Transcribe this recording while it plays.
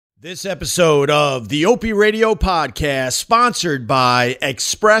This episode of the Opie Radio Podcast, sponsored by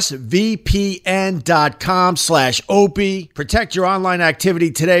expressvpn.com/Opie. Protect your online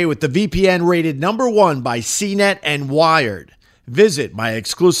activity today with the VPN rated #1 by CNET and Wired. Visit my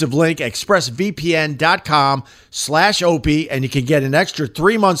exclusive link, expressvpn.com/Opie, and you can get an extra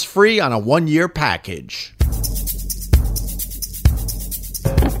 3 months free on a 1-year package.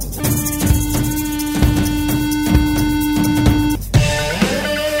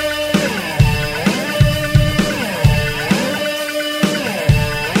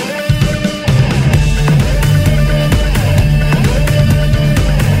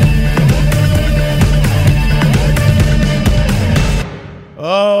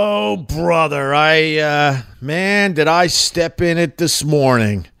 Oh, brother, did I step in it this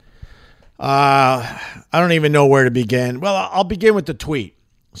morning? I don't even know where to begin. Well, I'll begin with the tweet.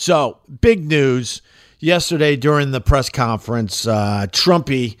 So, big news yesterday during the press conference.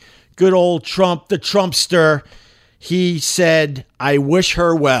 Trumpy, good old Trump, the Trumpster, he said, "I wish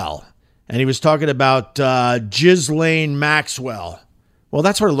her well." And he was talking about Ghislaine Maxwell. Well,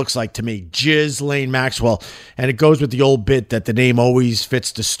 that's what it looks like to me, Ghislaine Maxwell. And it goes with the old bit that the name always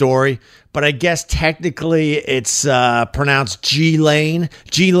fits the story. But I guess technically it's pronounced Ghislaine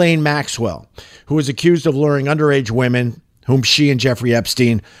Maxwell, who was accused of luring underage women whom she and Jeffrey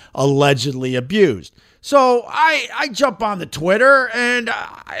Epstein allegedly abused. So I jump on the Twitter and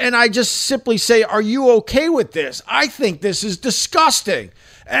I just simply say, are you okay with this? I think this is disgusting.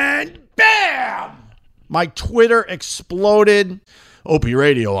 And bam! My Twitter exploded. Opie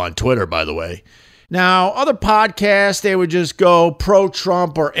Radio on Twitter, by the way. Now, other podcasts, they would just go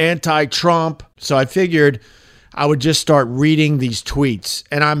pro-Trump or anti-Trump. So I figured I would just start reading these tweets.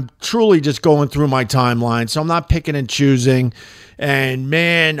 And I'm truly just going through my timeline, so I'm not picking and choosing. And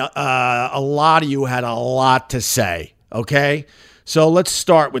man, a lot of you had a lot to say, okay? So let's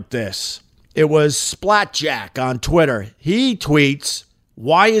start with this. It was Splatjack on Twitter. He tweets,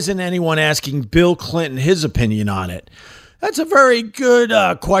 "Why isn't anyone asking Bill Clinton his opinion on it?" That's a very good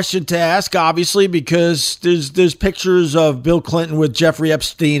question to ask, obviously, because there's pictures of Bill Clinton with Jeffrey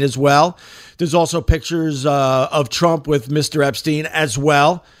Epstein as well. There's also pictures of Trump with Mr. Epstein as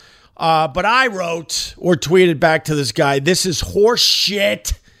well. But I wrote or tweeted back to this guy, "This is horse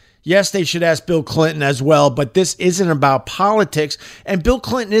shit. Yes, they should ask Bill Clinton as well, but this isn't about politics. And Bill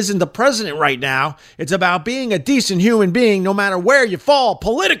Clinton isn't the president right now. It's about being a decent human being no matter where you fall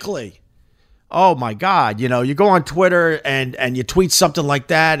politically." Oh my God, you go on Twitter and you tweet something like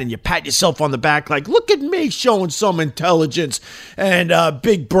that and you pat yourself on the back like, look at me showing some intelligence and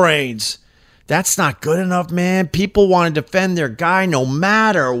big brains. That's not good enough, man. People want to defend their guy no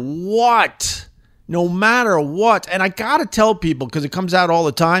matter what. No matter what. And I got to tell people, because it comes out all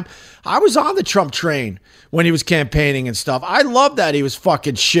the time, I was on the Trump train when he was campaigning and stuff. I love that he was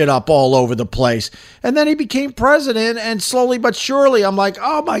fucking shit up all over the place. And then he became president, and slowly but surely, I'm like,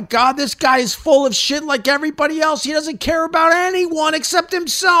 oh my God, this guy is full of shit like everybody else. He doesn't care about anyone except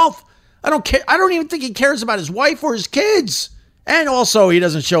himself. I don't care. I don't even think he cares about his wife or his kids. And also, he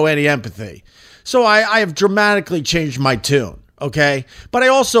doesn't show any empathy. So I have dramatically changed my tune. Okay, but I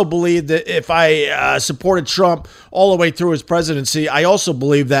also believe that if I supported Trump all the way through his presidency, I also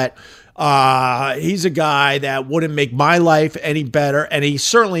believe that he's a guy that wouldn't make my life any better, and he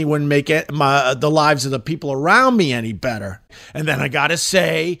certainly wouldn't make the lives of the people around me any better. And then I got to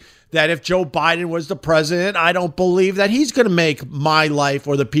say that if Joe Biden was the president, I don't believe that he's going to make my life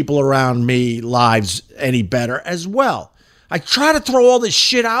or the people around me lives any better as well. I try to throw all this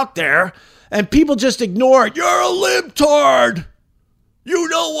shit out there, and people just ignore it. You're a libtard. You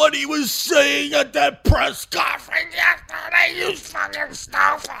know what he was saying at that press conference yesterday, you fucking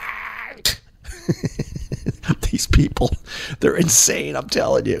snowflake. These people, they're insane, I'm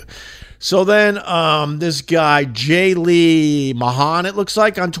telling you. So then this guy, Jay Lee Mahan, it looks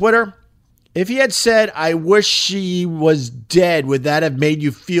like, on Twitter, if he had said, "I wish she was dead," would that have made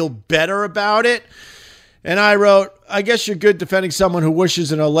you feel better about it? And I wrote, "I guess you're good defending someone who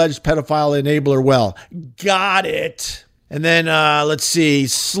wishes an alleged pedophile enabler well." Got it. And then, let's see,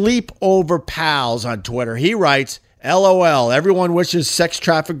 Sleepover Pals on Twitter. He writes, "LOL, everyone wishes sex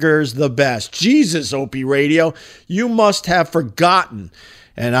traffickers the best. Jesus, Opie Radio, you must have forgotten."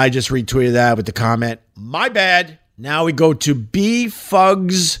 And I just retweeted that with the comment, "My bad." Now we go to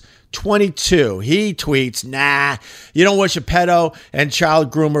BFugs22. He tweets, "Nah, you don't wish a pedo and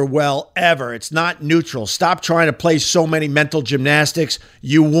child groomer well ever. It's not neutral. Stop trying to play so many mental gymnastics.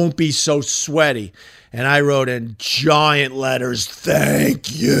 You won't be so sweaty." And I wrote in giant letters,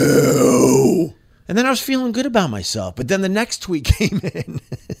 "Thank you." And then I was feeling good about myself. But then the next tweet came in.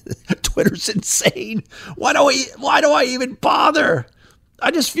 Twitter's insane. Why do I even bother?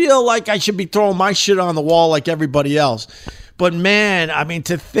 I just feel like I should be throwing my shit on the wall like everybody else. But man, I mean,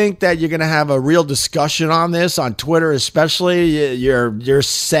 to think that you're going to have a real discussion on this on Twitter, especially, you're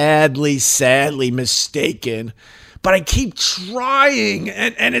sadly mistaken. But I keep trying,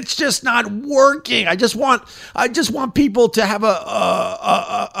 and it's just not working. I just want people to have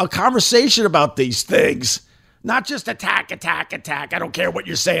a conversation about these things, not just attack. I don't care what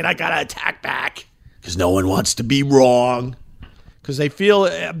you're saying. I gotta attack back because no one wants to be wrong. Because they feel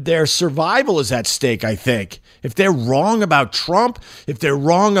their survival is at stake, I think. If they're wrong about Trump, if they're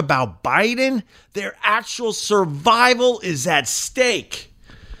wrong about Biden, their actual survival is at stake.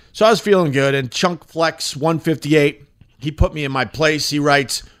 So I was feeling good, and Chunk Flex 158, he put me in my place. He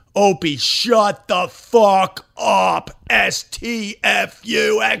writes, Opie, shut the fuck up,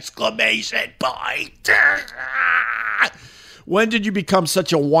 STFU, exclamation point. When did you become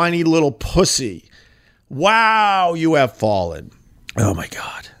such a whiny little pussy? Wow, you have fallen. Oh my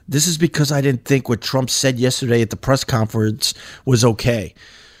God. This is because I didn't think what Trump said yesterday at the press conference was okay.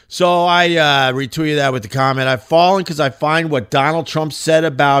 So I retweeted that with the comment, I've fallen because I find what Donald Trump said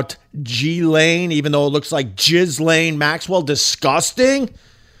about Ghislaine, even though it looks like Ghislaine Maxwell, disgusting.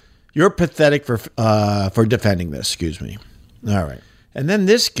 You're pathetic for defending this, excuse me. All right. And then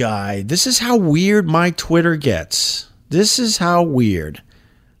this guy, this is how weird my Twitter gets. This is how weird.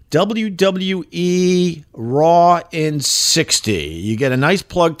 WWE Raw in 60. You get a nice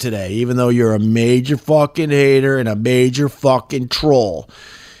plug today, even though you're a major fucking hater and a major fucking troll.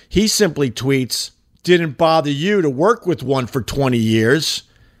 He simply tweets, didn't bother you to work with one for 20 years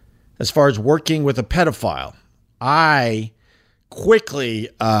as far as working with a pedophile. I quickly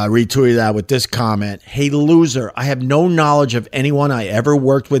retweeted that with this comment. Hey, loser, I have no knowledge of anyone I ever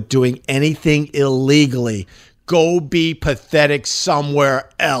worked with doing anything illegally. Go be pathetic somewhere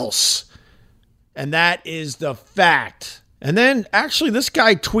else. And that is the fact. And then actually this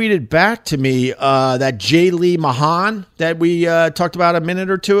guy tweeted back to me that Jay Lee Mahan that we talked about a minute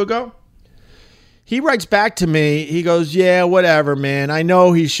or two ago. He writes back to me. He goes, yeah, whatever, man. I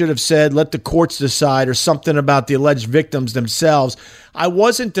know he should have said, let the courts decide or something about the alleged victims themselves. I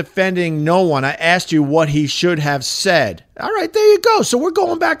wasn't defending no one. I asked you what he should have said. All right, there you go. So we're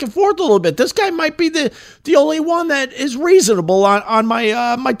going back and forth a little bit. This guy might be the only one that is reasonable on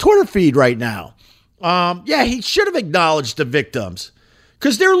my Twitter feed right now. Yeah, he should have acknowledged the victims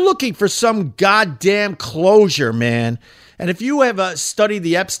because they're looking for some goddamn closure, man. And if you have studied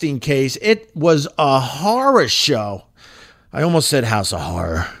the Epstein case, it was a horror show. I almost said House of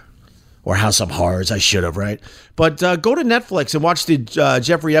Horror or House of Horrors. I should have, right? But go to Netflix and watch the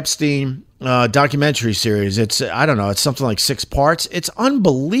Jeffrey Epstein documentary series. It's, I don't know, it's something like 6 parts. It's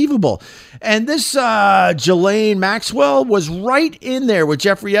unbelievable. And this Ghislaine Maxwell was right in there with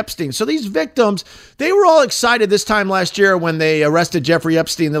Jeffrey Epstein. So these victims, they were all excited this time last year when they arrested Jeffrey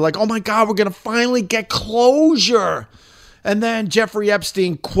Epstein. They're like, oh my God, we're going to finally get closure. And then Jeffrey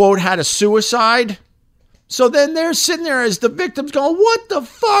Epstein, quote, had a suicide. So then they're sitting there as the victims going, what the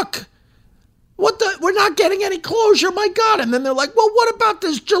fuck? We're not getting any closure, my God. And then they're like, well, what about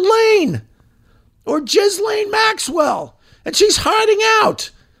this Ghislaine or Ghislaine Maxwell? And she's hiding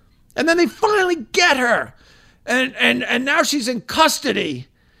out. And then they finally get her. And now she's in custody.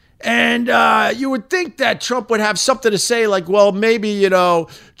 And you would think that Trump would have something to say like, well, maybe,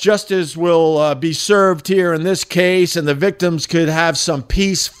 justice will be served here in this case and the victims could have some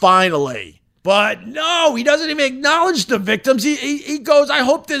peace finally. But no, he doesn't even acknowledge the victims. He goes, I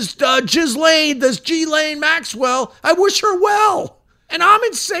hope this Ghislaine Maxwell, I wish her well. And I'm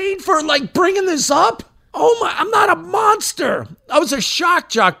insane for bringing this up. Oh my, I'm not a monster. I was a shock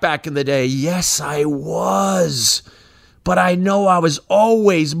jock back in the day. Yes, I was. But I know I was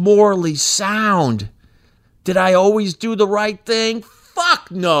always morally sound. Did I always do the right thing? Fuck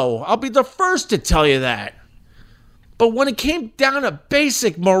no. I'll be the first to tell you that. But when it came down to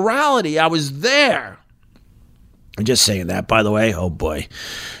basic morality, I was there. I'm just saying that, by the way. Oh boy,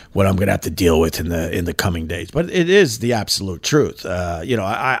 what I'm going to have to deal with in the coming days. But it is the absolute truth.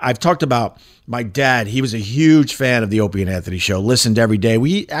 I've talked about my dad. He was a huge fan of the Opie and Anthony show. Listened every day.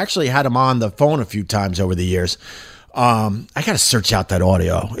 We actually had him on the phone a few times over the years. I got to search out that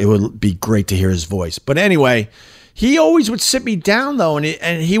audio. It would be great to hear his voice. But anyway, he always would sit me down, though,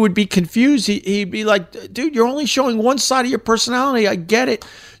 and he would be confused. He'd be like, dude, you're only showing one side of your personality. I get it.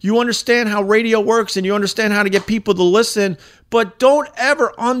 You understand how radio works, and you understand how to get people to listen, but don't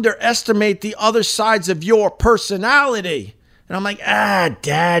ever underestimate the other sides of your personality. And I'm like,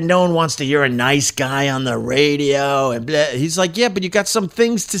 Dad, no one wants to hear a nice guy on the radio. And blah. He's like, yeah, but you got some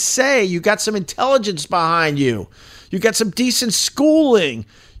things to say. You got some intelligence behind you. You got some decent schooling.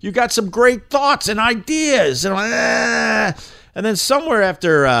 You got some great thoughts and ideas. And I'm like, And then somewhere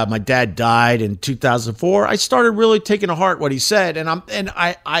after my dad died in 2004, I started really taking to heart what he said. And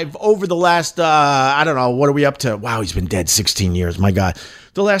I've over the last I don't know, what are we up to? Wow, he's been dead 16 years. My God,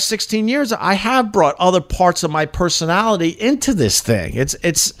 the last 16 years, I have brought other parts of my personality into this thing.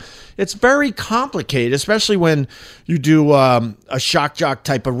 It's very complicated, especially when you do a shock jock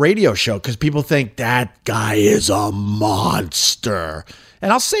type of radio show, because people think that guy is a monster.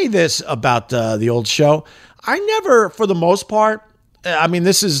 And I'll say this about the old show. I never, for the most part, I mean,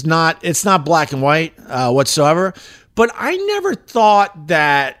 it's not black and white whatsoever, but I never thought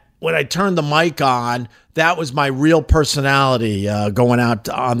that when I turned the mic on, that was my real personality going out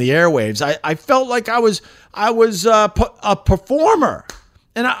on the airwaves. I felt like I was a performer.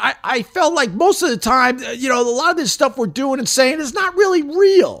 And I felt like most of the time, a lot of this stuff we're doing and saying is not really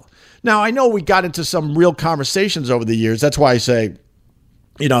real. Now, I know we got into some real conversations over the years. That's why I say,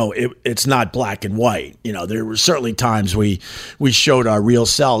 it's not black and white. There were certainly times we showed our real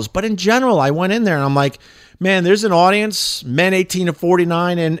selves. But in general, I went in there and I'm like, man, there's an audience, men 18 to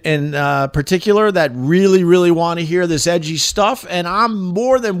 49 in particular, that really, really want to hear this edgy stuff. And I'm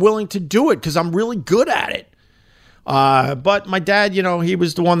more than willing to do it because I'm really good at it. But my dad, he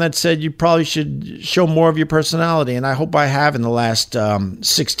was the one that said you probably should show more of your personality. And I hope I have in the last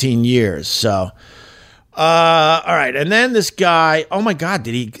 16 years. So... all right. And then this guy, oh my God,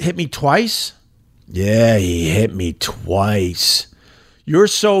 did he hit me twice? Yeah, he hit me twice. You're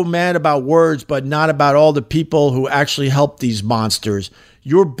so mad about words, but not about all the people who actually helped these monsters.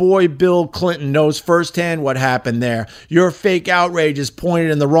 Your boy Bill Clinton knows firsthand what happened there. Your fake outrage is pointed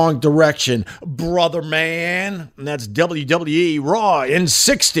in the wrong direction, brother man. And that's WWE Raw in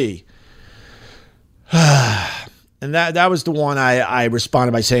 60. And that was the one I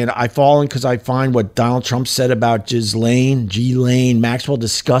responded by saying, I've fallen because I find what Donald Trump said about Ghislaine Maxwell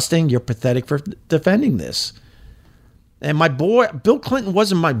disgusting. You're pathetic for defending this. And my boy, Bill Clinton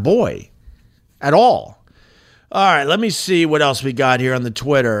wasn't my boy at all. All right, let me see what else we got here on the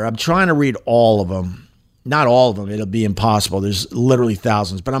Twitter. I'm trying to read all of them. Not all of them. It'll be impossible. There's literally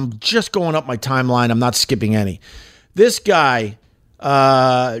thousands. But I'm just going up my timeline. I'm not skipping any. This guy...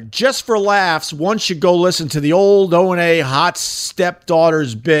 just for laughs, one should go listen to the old O&A hot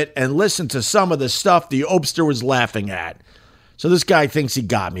stepdaughters bit and listen to some of the stuff the Obster was laughing at. So this guy thinks he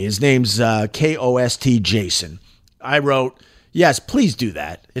got me. His name's KOST Jason. I wrote, yes, please do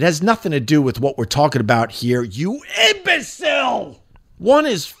that. It has nothing to do with what we're talking about here, you imbecile! One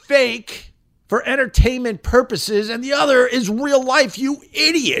is fake for entertainment purposes and the other is real life, you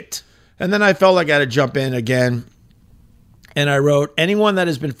idiot! And then I felt like I had to jump in again. And I wrote, anyone that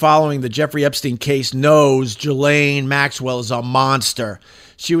has been following the Jeffrey Epstein case knows Ghislaine Maxwell is a monster.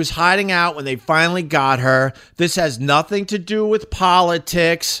 She was hiding out when they finally got her. This has nothing to do with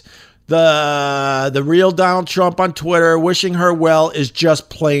politics. The real Donald Trump on Twitter wishing her well is just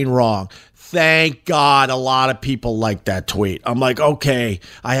plain wrong. Thank God a lot of people like that tweet. I'm like, okay,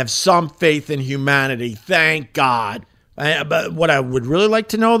 I have some faith in humanity. Thank God. But what I would really like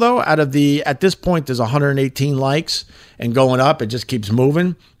to know, though, at this point, there's 118 likes and going up. It just keeps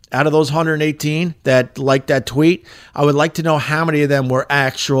moving. Out of those 118 that liked that tweet, I would like to know how many of them were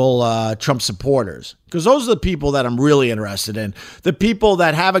actual Trump supporters. Because those are the people that I'm really interested in. The people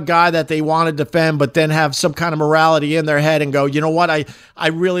that have a guy that they want to defend, but then have some kind of morality in their head and go, you know what, I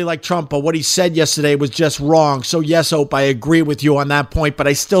really like Trump, but what he said yesterday was just wrong. So yes, Hope, I agree with you on that point, but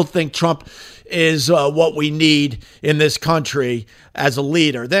I still think Trump is what we need in this country as a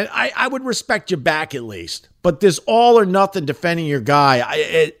leader. Then I would respect you back at least. But this all or nothing defending your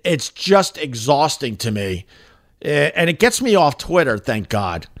guy, it's just exhausting to me. And it gets me off Twitter, thank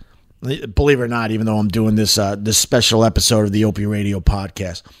God. Believe it or not, even though I'm doing this special episode of the Opie Radio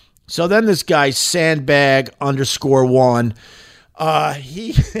podcast. So then this guy, Sandbag_1,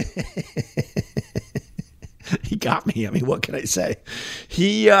 he... He got me. I mean, what can I say?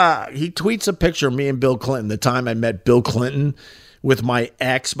 He tweets a picture of me and Bill Clinton, the time I met Bill Clinton with my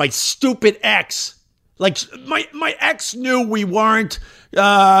ex, my stupid ex. Like, my ex knew we weren't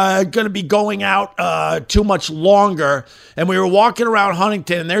going to be going out too much longer. And we were walking around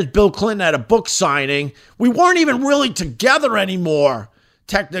Huntington, and there's Bill Clinton at a book signing. We weren't even really together anymore,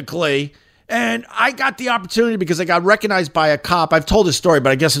 technically. And I got the opportunity because I got recognized by a cop. I've told this story,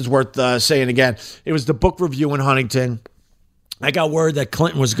 but I guess it's worth saying again. It was the book review in Huntington. I got word that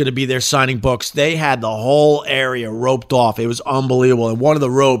Clinton was going to be there signing books. They had the whole area roped off. It was unbelievable. And one of the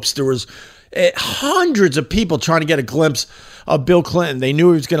ropes, there was hundreds of people trying to get a glimpse of Bill Clinton. They knew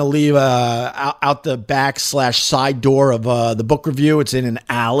he was going to leave out the back/side door of the book review. It's in an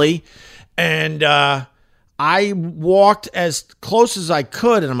alley. And I walked as close as I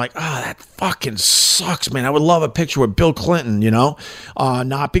could, and I'm like, that fucking sucks, man. I would love a picture with Bill Clinton,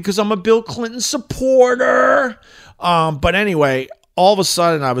 not because I'm a Bill Clinton supporter. But anyway, all of a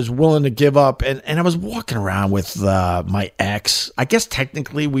sudden I was willing to give up, and I was walking around with my ex. I guess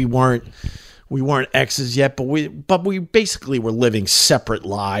technically we weren't exes yet, but we basically were living separate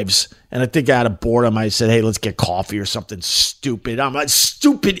lives. And I think out of boredom, I said, hey, let's get coffee or something stupid. I'm a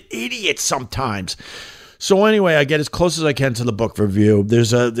stupid idiot sometimes. So anyway, I get as close as I can to the book review.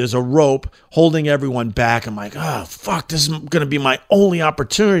 There's a rope holding everyone back. I'm like, oh, fuck, this is going to be my only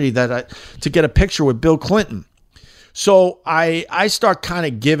opportunity to get a picture with Bill Clinton. So I start kind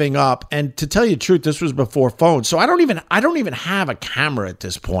of giving up. And to tell you the truth, this was before phones. So I don't even have a camera at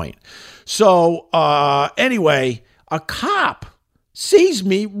this point. So anyway, a cop sees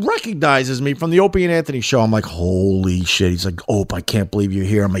me, recognizes me from the Opie and Anthony show. I'm like, holy shit. He's like, Ope, I can't believe you're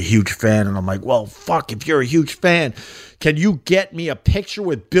here. I'm a huge fan. And I'm like, well, fuck, if you're a huge fan, can you get me a picture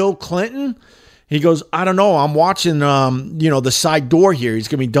with Bill Clinton? He goes, I don't know. I'm watching, the side door here. He's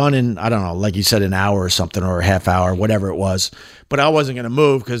going to be done in, I don't know, like you said, an hour or something, or a half hour, whatever it was. But I wasn't going to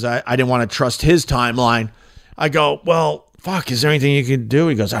move because I didn't want to trust his timeline. I go, well, fuck, is there anything you can do?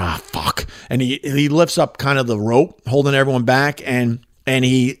 He goes, fuck. And he lifts up kind of the rope, holding everyone back, and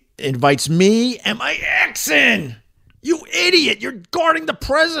he invites me and my ex in. You idiot. You're guarding the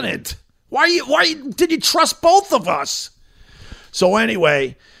president. Why did you trust both of us? So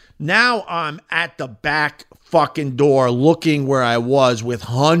anyway, now I'm at the back fucking door looking where I was with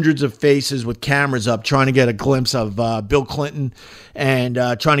hundreds of faces with cameras up trying to get a glimpse of Bill Clinton and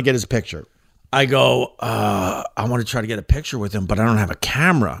trying to get his picture. I go, I want to try to get a picture with him, but I don't have a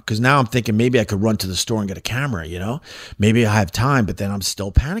camera. Because now I'm thinking maybe I could run to the store and get a camera, Maybe I have time, but then I'm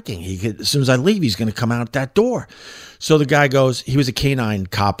still panicking. As soon as I leave, he's going to come out that door. So the guy goes, he was a canine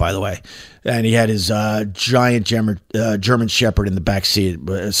cop, by the way. And he had his giant German Shepherd in the back seat,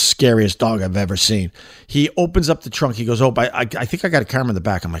 scariest dog I've ever seen. He opens up the trunk. He goes, I think I got a camera in the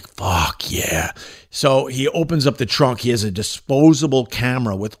back. I'm like, fuck yeah. So he opens up the trunk. He has a disposable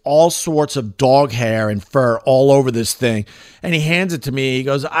camera with all sorts of dog hair and fur all over this thing. And he hands it to me. He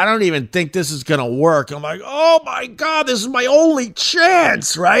goes, I don't even think this is going to work. I'm like, oh my God, this is my only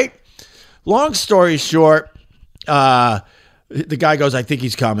chance, right? Long story short, the guy goes, I think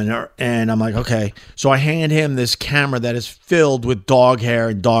he's coming. And I'm like, okay. So I hand him this camera that is filled with dog hair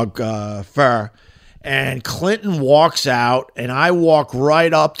and dog fur. And Clinton walks out, and I walk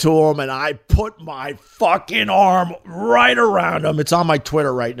right up to him, and I put my fucking arm right around him. It's on my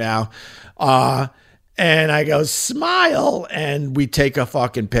Twitter right now. And I go, smile, and we take a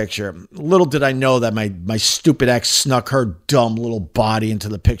fucking picture. Little did I know that my stupid ex snuck her dumb little body into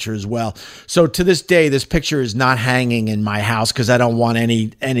the picture as well. So to this day, this picture is not hanging in my house because I don't want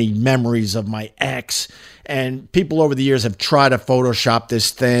any memories of my ex. And people over the years have tried to Photoshop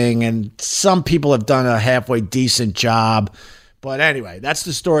this thing, and some people have done a halfway decent job. But anyway, that's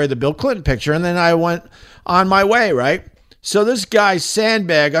the story of the Bill Clinton picture. And then I went on my way, right? So this guy,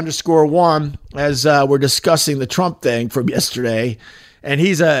 Sandbag _1, as we're discussing the Trump thing from yesterday, and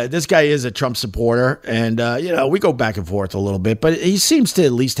this guy is a Trump supporter, and, we go back and forth a little bit, but he seems to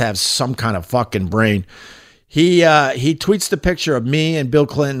at least have some kind of fucking brain. He tweets the picture of me and Bill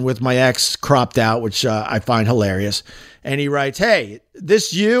Clinton with my ex cropped out, which I find hilarious. And he writes, hey,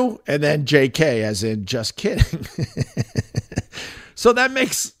 this you? And then JK, as in just kidding. So that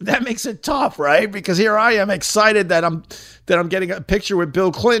makes it tough, right? Because here I am excited that I'm getting a picture with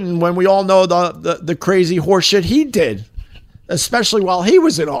Bill Clinton when we all know the crazy horseshit he did, especially while he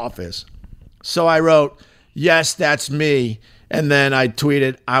was in office. So I wrote, yes, that's me. And then I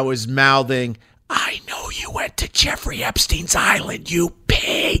tweeted, I was mouthing, I know you went to Jeffrey Epstein's island, you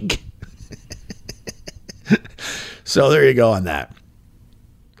pig. So there you go on that.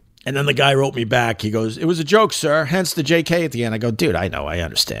 And then the guy wrote me back. He goes, it was a joke, sir. Hence the JK at the end. I go, dude, I know. I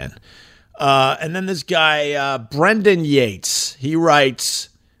understand. And then this guy, Brendan Yates, he writes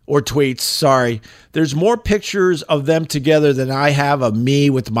or tweets, sorry, there's more pictures of them together than I have of me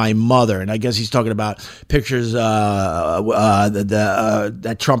with my mother. And I guess he's talking about pictures that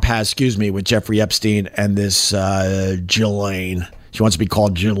Trump has, with Jeffrey Epstein and this Ghislaine. She wants to be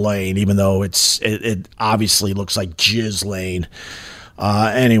called Ghislaine, even though it obviously looks like Ghislaine.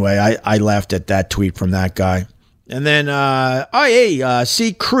 Anyway, I laughed at that tweet from that guy. And then,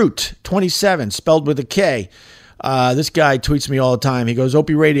 C. Crute, 27, spelled with a K. This guy tweets me all the time. He goes,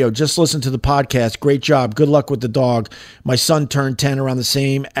 Opie Radio, just listen to the podcast. Great job. Good luck with the dog. My son turned 10 around the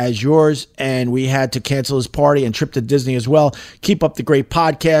same as yours, and we had to cancel his party and trip to Disney as well. Keep up the great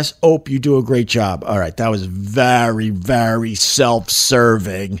podcast. Ope, you do a great job. All right, that was very, very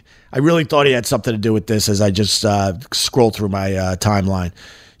self-serving. I really thought he had something to do with this as I just scrolled through my timeline.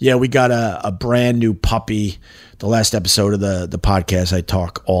 Yeah, we got a brand new puppy. The last episode of the podcast, I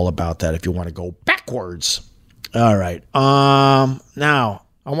talk all about that if you want to go backwards. All right. Now,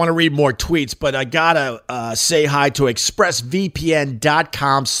 I want to read more tweets, but I got to say hi to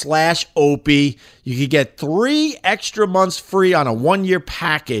expressvpn.com/Opie. You can get 3 extra months free on a 1-year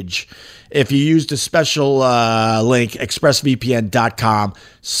package if you use the special link,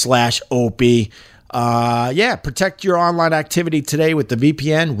 expressvpn.com/Opie. Protect your online activity today with the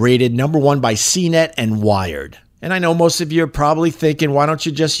VPN, rated #1 by CNET and Wired. And I know most of you are probably thinking, why don't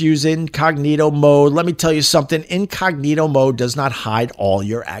you just use incognito mode? Let me tell you something. Incognito mode does not hide all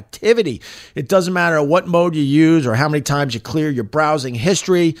your activity. It doesn't matter what mode you use or how many times you clear your browsing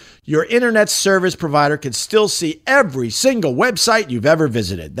history. Your internet service provider can still see every single website you've ever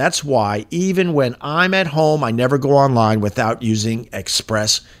visited. That's why even when I'm at home, I never go online without using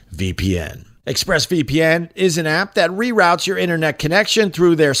ExpressVPN. ExpressVPN is an app that reroutes your internet connection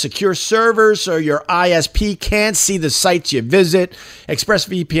through their secure servers so your ISP can't see the sites you visit.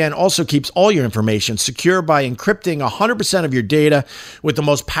 ExpressVPN also keeps all your information secure by encrypting 100% of your data with the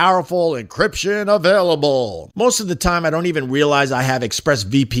most powerful encryption available. Most of the time, I don't even realize I have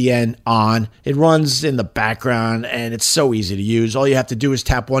ExpressVPN on. It runs in the background, and it's so easy to use. All you have to do is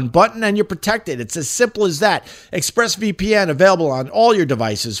tap one button, and you're protected. It's as simple as that. ExpressVPN available on all your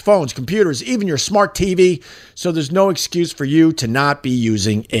devices, phones, computers, even your smart TV, so there's no excuse for you to not be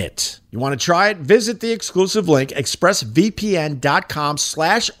using it. You want to try it? Visit the exclusive link,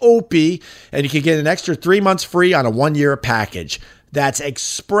 expressvpn.com/Opie, and you can get an extra 3 months free on a 1-year package. That's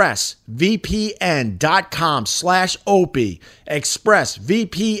expressvpn.com/Opie,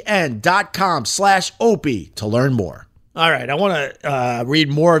 expressvpn.com/Opie to learn more. All right, I want to read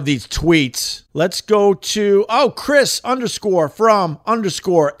more of these tweets. Let's go to, Chris _from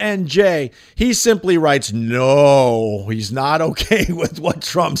 _NJ. He simply writes, no, he's not okay with what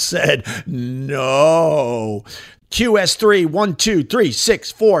Trump said. No.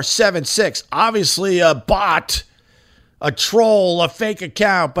 QS312364776. Obviously a bot, a troll, a fake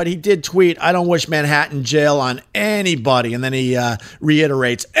account, but he did tweet, I don't wish Manhattan jail on anybody. And then he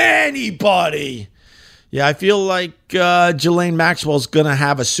reiterates, anybody. Yeah, I feel like Ghislaine Maxwell's going to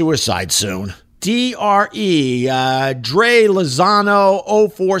have a suicide soon. Dre Lozano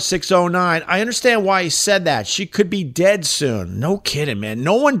 04609. I understand why he said that. She could be dead soon. No kidding, man.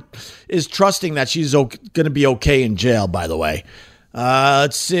 No one is trusting that she's going to be okay in jail, by the way.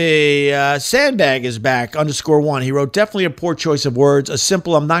 Let's see. Sandbag is back, _1. He wrote, definitely a poor choice of words. A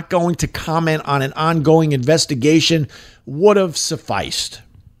simple, I'm not going to comment on an ongoing investigation would have sufficed.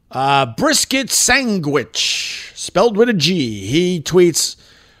 Brisket Sandwich, spelled with a G. He tweets,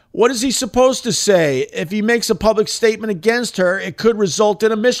 what is he supposed to say? If he makes a public statement against her, it could result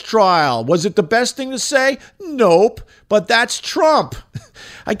in a mistrial. Was it the best thing to say? Nope, but that's Trump.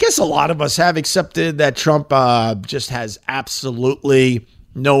 I guess a lot of us have accepted that Trump just has absolutely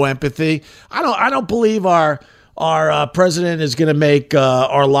no empathy. I don't believe our president is going to make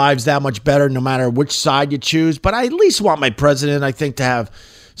our lives that much better no matter which side you choose, but I at least want my president, I think, to have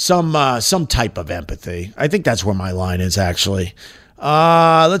some type of empathy. I think that's where my line is, actually.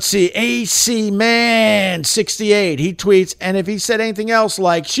 Let's see. AC Man 68. He tweets, and if he said anything else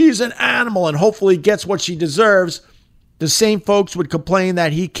like, she's an animal and hopefully gets what she deserves, the same folks would complain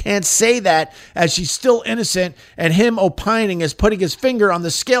that he can't say that as she's still innocent, and him opining is putting his finger on the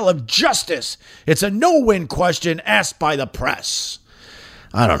scale of justice. It's a no-win question asked by the press.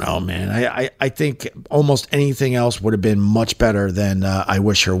 I don't know, man. I think almost anything else would have been much better than I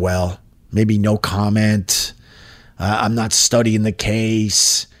wish her well. Maybe no comment. I'm not studying the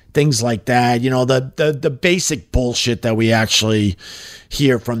case. Things like that. You know, the basic bullshit that we actually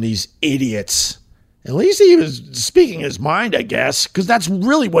hear from these idiots. At least he was speaking his mind, I guess, because that's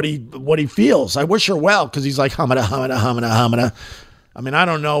really what he feels. I wish her well, because he's like, humana. I mean, I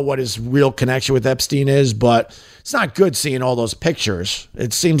don't know what his real connection with Epstein is, but it's not good seeing all those pictures.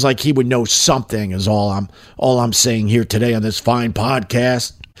 It seems like he would know something is all I'm saying here today on this fine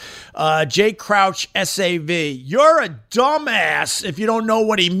podcast. Jay Crouch, SAV, you're a dumbass if you don't know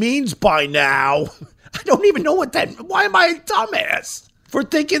what he means by now. I don't even know why am I a dumbass? For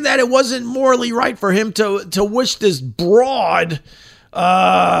thinking that it wasn't morally right for him to wish this broad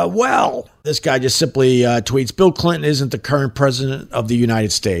Well, this guy just simply tweets, Bill Clinton isn't the current president of the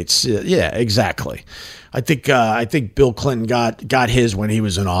United States. Yeah, exactly. I think Bill Clinton got his when he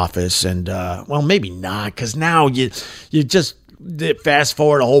was in office, and well, maybe not, because now you just fast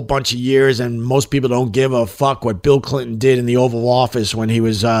forward a whole bunch of years, and most people don't give a fuck what Bill Clinton did in the Oval Office when he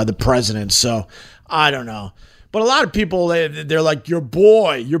was the president. So I don't know. But a lot of people, they're like, your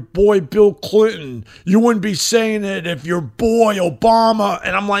boy Bill Clinton. You wouldn't be saying it if your boy Obama.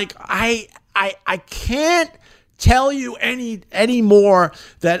 And I'm like, I can't tell you any more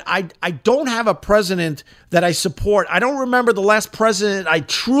that I don't have a president that I support. I don't remember the last president I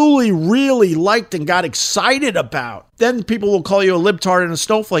truly, really liked and got excited about. Then people will call you a libtard and a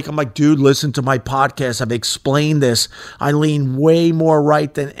snowflake. I'm like, dude, listen to my podcast. I've explained this. I lean way more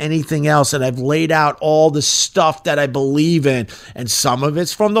right than anything else, and I've laid out all the stuff that I believe in. And some of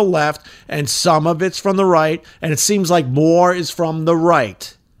it's from the left, and some of it's from the right, and it seems like more is from the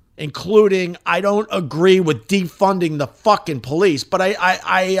right. Including, I don't agree with defunding the fucking police, but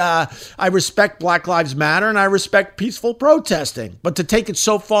I respect Black Lives Matter and I respect peaceful protesting. But to take it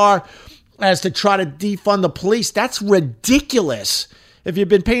so far as to try to defund the police, that's ridiculous. If you've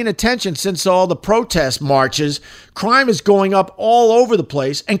been paying attention since all the protest marches, crime is going up all over the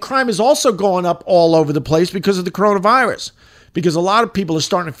place, and crime is also going up all over the place because of the coronavirus. Because a lot of people are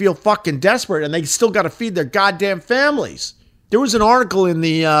starting to feel fucking desperate, and they still got to feed their goddamn families. There was an article in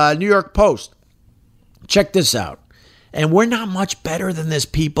the New York Post. Check this out. And we're not much better than this,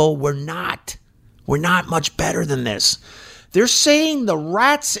 people. We're not. We're not much better than this. They're saying the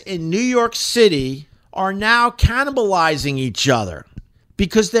rats in New York City are now cannibalizing each other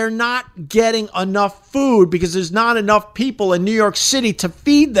because they're not getting enough food, because there's not enough people in New York City to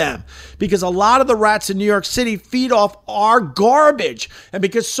feed them, because a lot of the rats in New York City feed off our garbage. And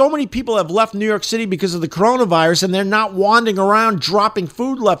because so many people have left New York City because of the coronavirus, and they're not wandering around dropping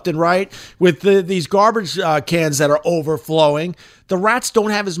food left and right with these garbage cans that are overflowing, the rats don't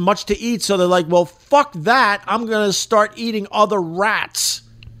have as much to eat. So they're like, well, fuck that. I'm going to start eating other rats.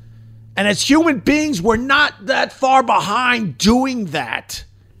 And as human beings, we're not that far behind doing that.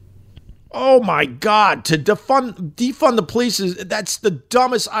 Oh my God, to defund the police, that's the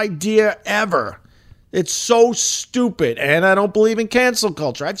dumbest idea ever. It's so stupid, and I don't believe in cancel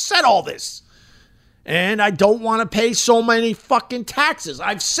culture. I've said all this. And I don't want to pay so many fucking taxes.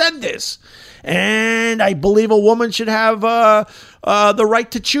 I've said this. And I believe a woman should have the right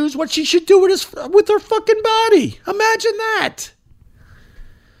to choose what she should do with her fucking body. Imagine that.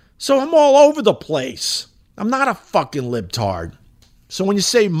 So I'm all over the place. I'm not a fucking libtard. So when you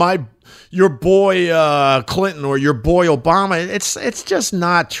say your boy Clinton or your boy Obama, it's just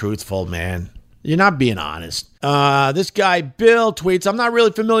not truthful, man. You're not being honest. This guy Bill tweets, I'm not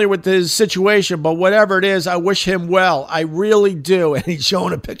really familiar with his situation, but whatever it is, I wish him well. I really do. And he's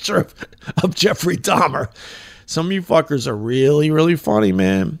showing a picture of Jeffrey Dahmer. Some of you fuckers are really, really funny,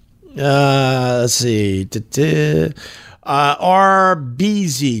 man. Let's see.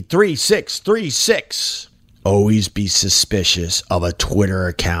 RBZ3636. Always be suspicious of a Twitter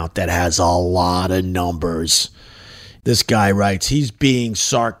account that has a lot of numbers. This guy writes, he's being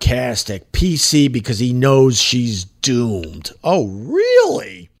sarcastic. PC because he knows she's doomed. Oh,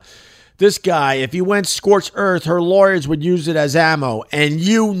 really? This guy, if he went scorched earth, her lawyers would use it as ammo. And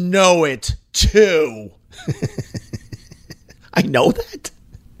you know it, too. I know that?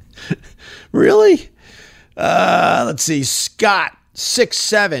 Really? Let's see. Scott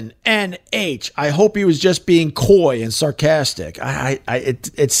 67NH. I hope he was just being coy and sarcastic.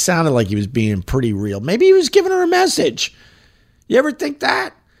 It sounded like he was being pretty real. Maybe he was giving her a message. You ever think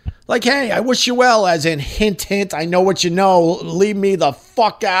that? Like, hey, I wish you well, as in hint, hint. I know what you know. Leave me the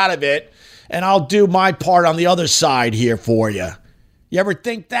fuck out of it, and I'll do my part on the other side here for you. You ever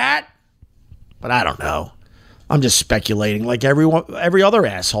think that? But I don't know. I'm just speculating like every other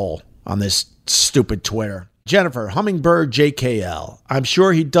asshole on this stupid Twitter. Jennifer, Hummingbird JKL. I'm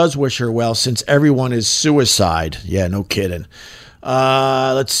sure he does wish her well since everyone is suicide. Yeah, no kidding.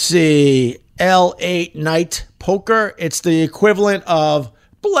 Let's see. L8 Night Poker. It's the equivalent of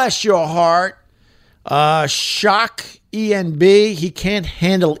bless your heart. Shock ENB. He can't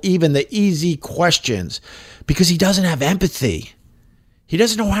handle even the easy questions because he doesn't have empathy. He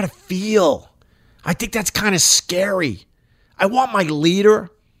doesn't know how to feel. I think that's kind of scary. I want my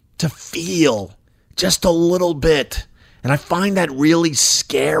leader to feel just a little bit. And I find that really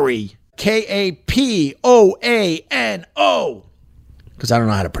scary. KAPOANO. Because I don't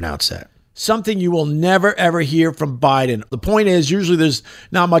know how to pronounce that. Something you will never, ever hear from Biden. The point is, usually there's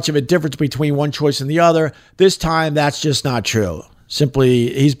not much of a difference between one choice and the other. This time, that's just not true.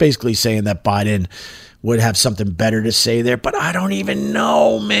 Simply, he's basically saying that Biden would have something better to say there, but I don't even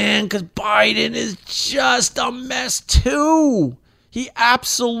know, man, because Biden is just a mess too. He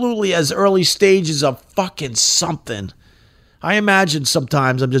absolutely has early stages of fucking something. I imagine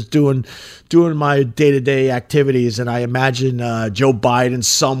sometimes I'm just doing my day-to-day activities, and I imagine Joe Biden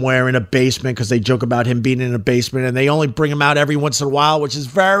somewhere in a basement, because they joke about him being in a basement, and they only bring him out every once in a while, which is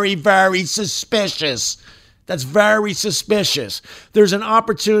very, very suspicious. That's very suspicious. There's an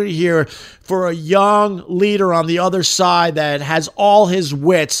opportunity here for a young leader on the other side that has all his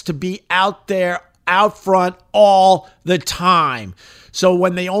wits to be out there, out front all the time. So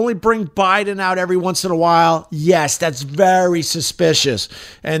when they only bring Biden out every once in a while, yes, that's very suspicious.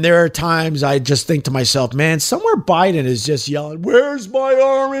 And there are times I just think to myself, man, somewhere Biden is just yelling, "Where's my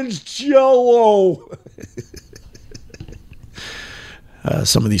orange Jell-O?"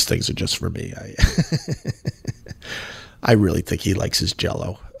 Some of these things are just for me. I really think he likes his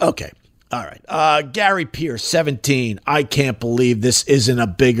Jell-O. Okay. All right. Gary Pierce, 17. I can't believe this isn't a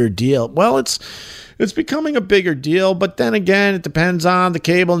bigger deal. Well, it's becoming a bigger deal, but then again, it depends on the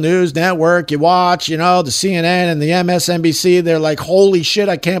cable news network you watch, the CNN and the MSNBC. They're like, holy shit,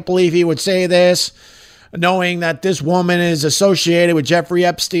 I can't believe he would say this, knowing that this woman is associated with Jeffrey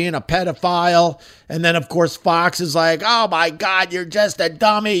Epstein, a pedophile. And then, of course, Fox is like, oh, my God, you're just a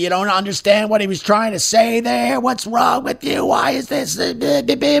dummy. You don't understand what he was trying to say there. What's wrong with you? Why is this?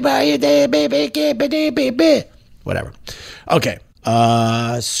 Whatever. Okay.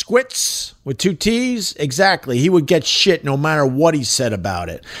 Squits with 2 T's. Exactly. He would get shit no matter what he said about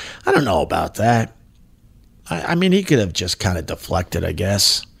it. I don't know about that. I mean, he could have just kind of deflected, I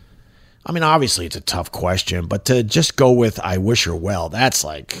guess. I mean, obviously it's a tough question, but to just go with "I wish her well," that's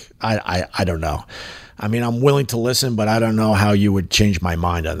like, I don't know. I mean, I'm willing to listen, but I don't know how you would change my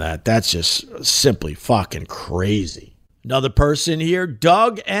mind on that. That's just simply fucking crazy. Another person here,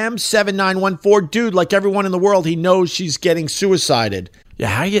 Doug M7914. Dude, like everyone in the world, he knows she's getting suicided. Yeah,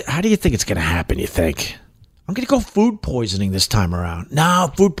 how do you think it's going to happen, you think? I'm going to go food poisoning this time around.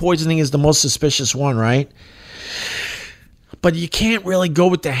 No, food poisoning is the most suspicious one, right? But you can't really go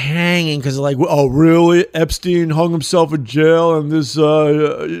with the hanging because, like, oh, really? Epstein hung himself in jail, and this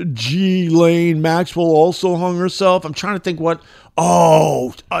Ghislaine Maxwell also hung herself? I'm trying to think what.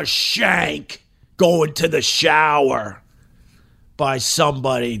 Oh, a shank going to the shower by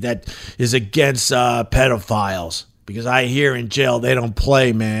somebody that is against pedophiles. Because I hear in jail they don't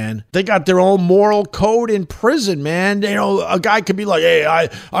play, man. They got their own moral code in prison, man. A guy could be like, hey,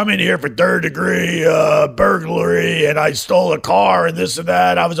 I'm in here for 3rd-degree burglary, and I stole a car and this and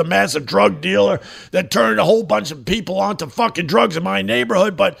that. I was a massive drug dealer that turned a whole bunch of people onto fucking drugs in my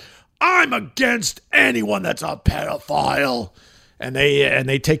neighborhood, but I'm against anyone that's a pedophile. And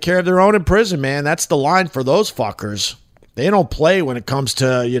they take care of their own in prison, man. That's the line for those fuckers. They don't play when it comes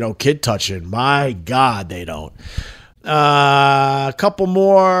to, kid touching. My God, they don't. A couple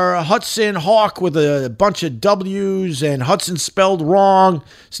more. Hudson Hawk with a bunch of W's and Hudson spelled wrong.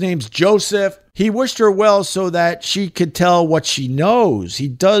 His name's Joseph. He wished her well so that she could tell what she knows. He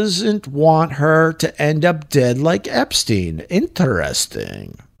doesn't want her to end up dead like Epstein.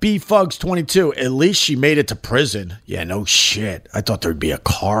 Interesting. B-Fugs22. At least she made it to prison. Yeah, no shit. I thought there'd be a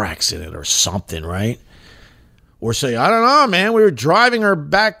car accident or something, right? Or say, I don't know, man, we were driving her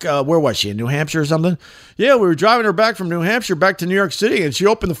back, where was she, in New Hampshire or something? Yeah, we were driving her back from New Hampshire back to New York City, and she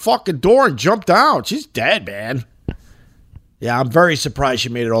opened the fucking door and jumped out. She's dead, man. Yeah, I'm very surprised she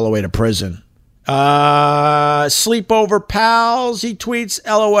made it all the way to prison. Sleepover pals, he tweets,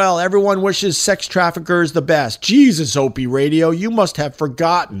 LOL, everyone wishes sex traffickers the best. Jesus, Opie Radio, you must have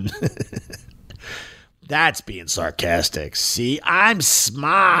forgotten. That's being sarcastic. See, I'm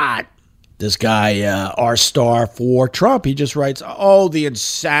smart. This guy, R-Star for Trump, he just writes, oh, the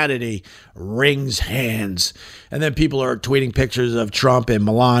insanity wrings hands. And then people are tweeting pictures of Trump and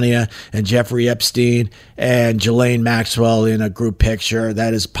Melania and Jeffrey Epstein and Ghislaine Maxwell in a group picture.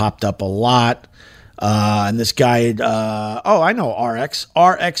 That has popped up a lot. And this guy, I know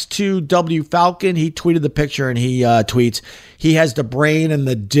RX2W Falcon. He tweeted the picture and he tweets, he has the brain and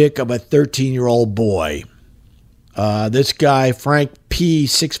the dick of a 13-year-old boy. This guy, Frank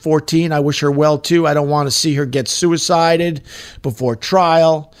P614, I wish her well too. I don't want to see her get suicided before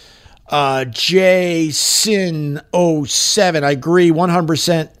trial. Sin07, I agree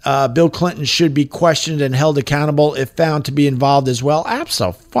 100%. Bill Clinton should be questioned and held accountable if found to be involved as well.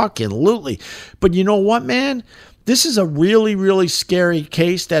 Absolutely. But you know what, man? This is a really, really scary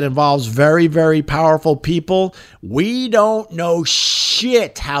case that involves very, very powerful people. We don't know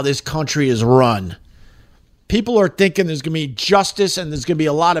shit how this country is run. People are thinking there's going to be justice and there's going to be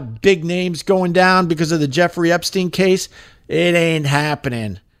a lot of big names going down because of the Jeffrey Epstein case. It ain't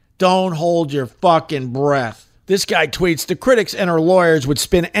happening. Don't hold your fucking breath. This guy tweets, the critics and our lawyers would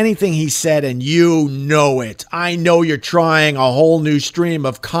spin anything he said, and you know it. I know you're trying a whole new stream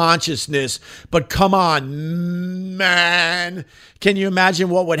of consciousness, but come on, man. Can you imagine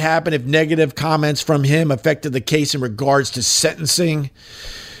what would happen if negative comments from him affected the case in regards to sentencing?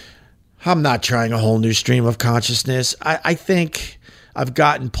 I'm not trying a whole new stream of consciousness. I think I've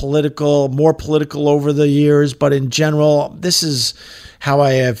gotten more political over the years, but in general, this is how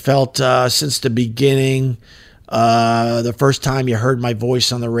I have felt since the beginning. The first time you heard my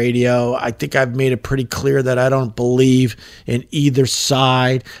voice on the radio, I think I've made it pretty clear that I don't believe in either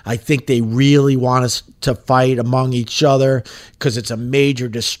side. I think they really want us to fight among each other because it's a major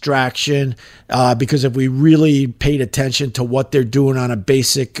distraction. Because if we really paid attention to what they're doing on a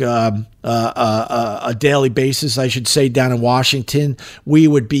basic, a daily basis, I should say, down in Washington, we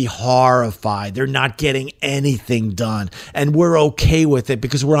would be horrified. They're not getting anything done. And we're okay with it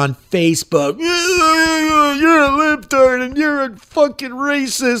because we're on Facebook. You're a libtard and you're a fucking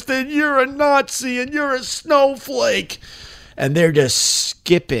racist and you're a Nazi and you're a snowflake. And they're just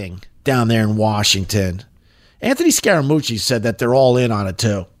skipping down there in Washington. Anthony Scaramucci said that they're all in on it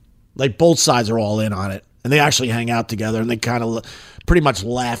too. Like both sides are all in on it. And they actually hang out together and they kind of pretty much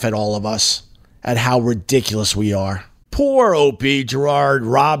laugh at all of us at how ridiculous we are. Poor Opie Gerard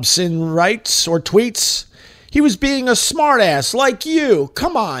Robson writes or tweets, he was being a smartass like you.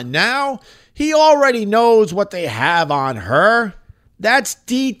 Come on now. He already knows what they have on her. That's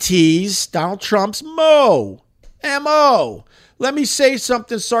DT's, Donald Trump's M.O. Let me say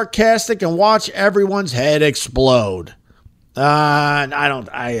something sarcastic and watch everyone's head explode.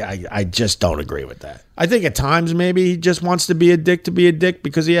 I just don't agree with that. I think at times maybe he just wants to be a dick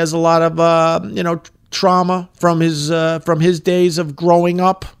because he has a lot of, trauma from his days of growing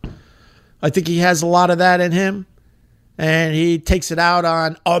up. I think he has a lot of that in him. And he takes it out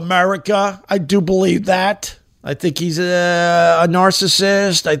on America. I do believe that. I think he's a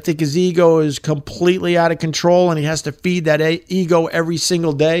narcissist. I think his ego is completely out of control and he has to feed that ego every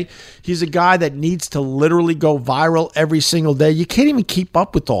single day. He's a guy that needs to literally go viral every single day. You can't even keep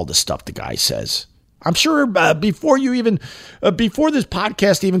up with all the stuff the guy says. I'm sure before this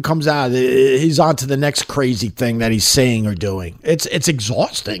podcast even comes out, he's on to the next crazy thing that he's saying or doing. It's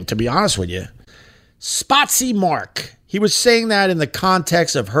exhausting, to be honest with you. Spotsy Mark. He was saying that in the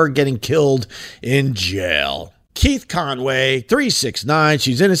context of her getting killed in jail. Keith Conway, 369.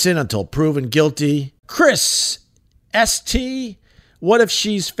 She's innocent until proven guilty. Chris ST. What if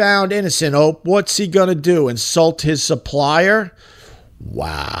she's found innocent, Ope? What's he going to do? Insult his supplier?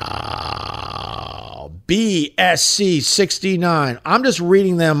 Wow. BSC 69. I'm just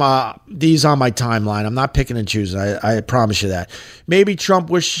reading them these on my timeline. I'm not picking and choosing. I promise you that. Maybe Trump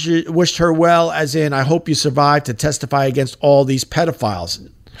wished her well, as in, I hope you survive to testify against all these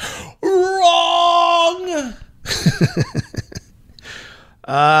pedophiles. Wrong.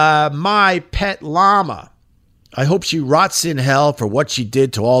 My pet llama. I hope she rots in hell for what she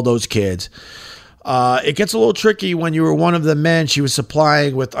did to all those kids. It gets a little tricky when you were one of the men she was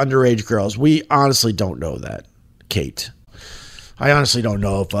supplying with underage girls. We honestly don't know that, Kate. I honestly don't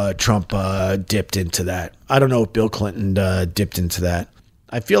know if Trump dipped into that. I don't know if Bill Clinton dipped into that.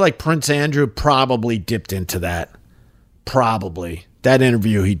 I feel like Prince Andrew probably dipped into that. Probably. That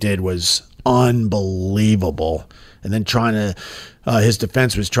interview he did was unbelievable. And then his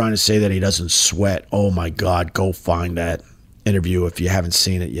defense was trying to say that he doesn't sweat. Oh my God, go find that interview if you haven't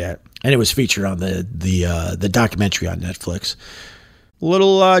seen it yet. And it was featured on the documentary on Netflix.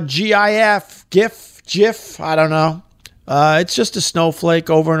 Little GIF, I don't know. It's just a snowflake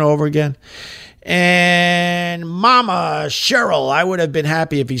over and over again. And Mama Cheryl, I would have been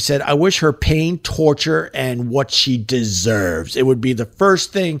happy if he said, I wish her pain, torture, and what she deserves. It would be the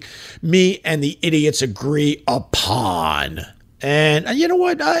first thing me and the idiots agree upon. And you know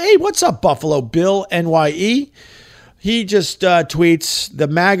what? Hey, what's up, Buffalo Bill, NYE? He just tweets, the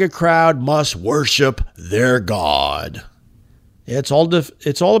MAGA crowd must worship their God. It's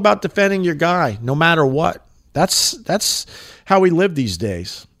all about defending your guy, no matter what. That's how we live these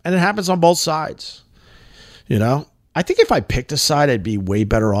days. And it happens on both sides. You know, I think if I picked a side, I'd be way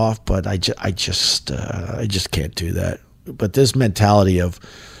better off, but I just can't do that. But this mentality of,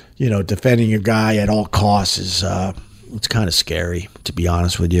 defending your guy at all costs is, it's kind of scary, to be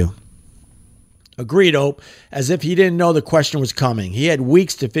honest with you. Agreed, Ope, as if he didn't know the question was coming. He had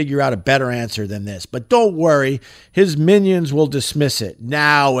weeks to figure out a better answer than this. But don't worry, his minions will dismiss it.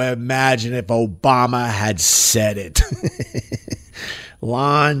 Now imagine if Obama had said it.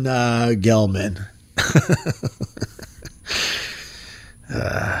 Lon Gelman.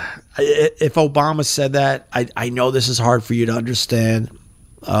 if Obama said that, I know this is hard for you to understand.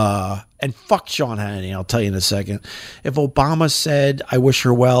 And fuck Sean Hannity, I'll tell you in a second. If Obama said, I wish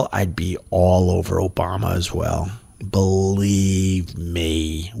her well, I'd be all over Obama as well. Believe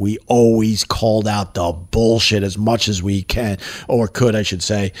me, we always called out the bullshit as much as we can, or could, I should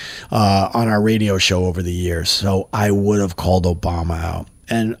say, on our radio show over the years. So I would have called Obama out.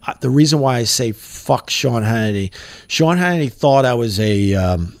 And the reason why I say fuck Sean Hannity thought I was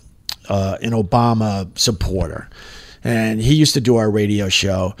an Obama supporter. And he used to do our radio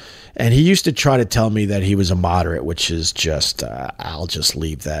show, and he used to try to tell me that he was a moderate, which is just, I'll just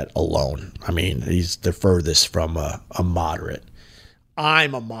leave that alone. I mean, he's the furthest from a moderate.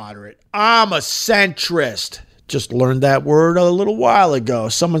 I'm a moderate. I'm a centrist. Just learned that word a little while ago.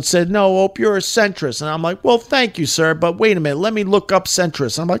 Someone said, no, Hope, you're a centrist. And I'm like, well, thank you, sir. But wait a minute, let me look up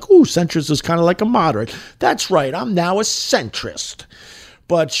centrist. And I'm like, ooh, centrist is kind of like a moderate. That's right, I'm now a centrist.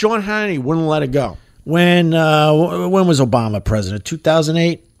 But Sean Hannity wouldn't let it go. When was Obama president?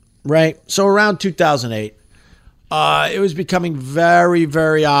 2008, right? So around 2008, it was becoming very,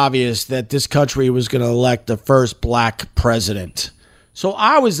 very obvious that this country was going to elect the first black president. So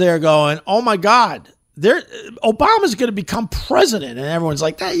I was there going, oh my God, Obama's going to become president. And everyone's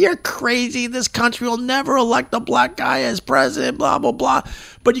like, hey, you're crazy. This country will never elect a black guy as president, blah, blah, blah.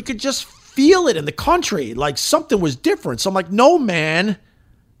 But you could just feel it in the country, like something was different. So I'm like, no, man.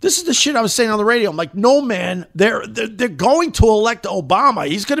 This is the shit I was saying on the radio. I'm like, no, man, they're going to elect Obama.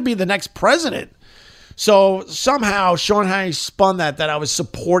 He's going to be the next president. So somehow Sean Hannity spun that I was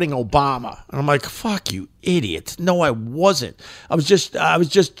supporting Obama. And I'm like, fuck you, idiot. No, I wasn't. I was just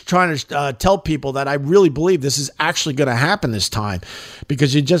trying to tell people that I really believe this is actually going to happen this time,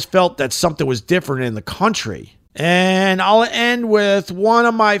 because you just felt that something was different in the country. And I'll end with one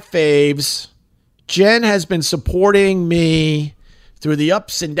of my faves. Jen has been supporting me through the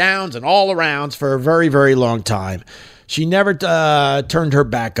ups and downs and all arounds for a very, very long time. She never turned her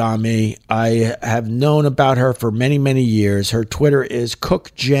back on me. I have known about her for many, many years. Her Twitter is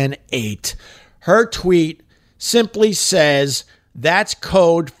CookGen8. Her tweet simply says, that's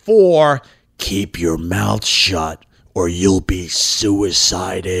code for keep your mouth shut or you'll be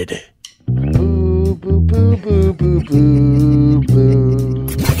suicided. Boo, boo, boo, boo, boo, boo, boo.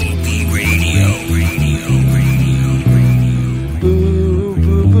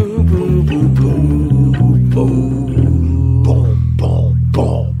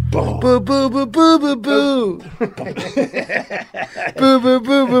 Boo, boo, boo, boo, boo, boo.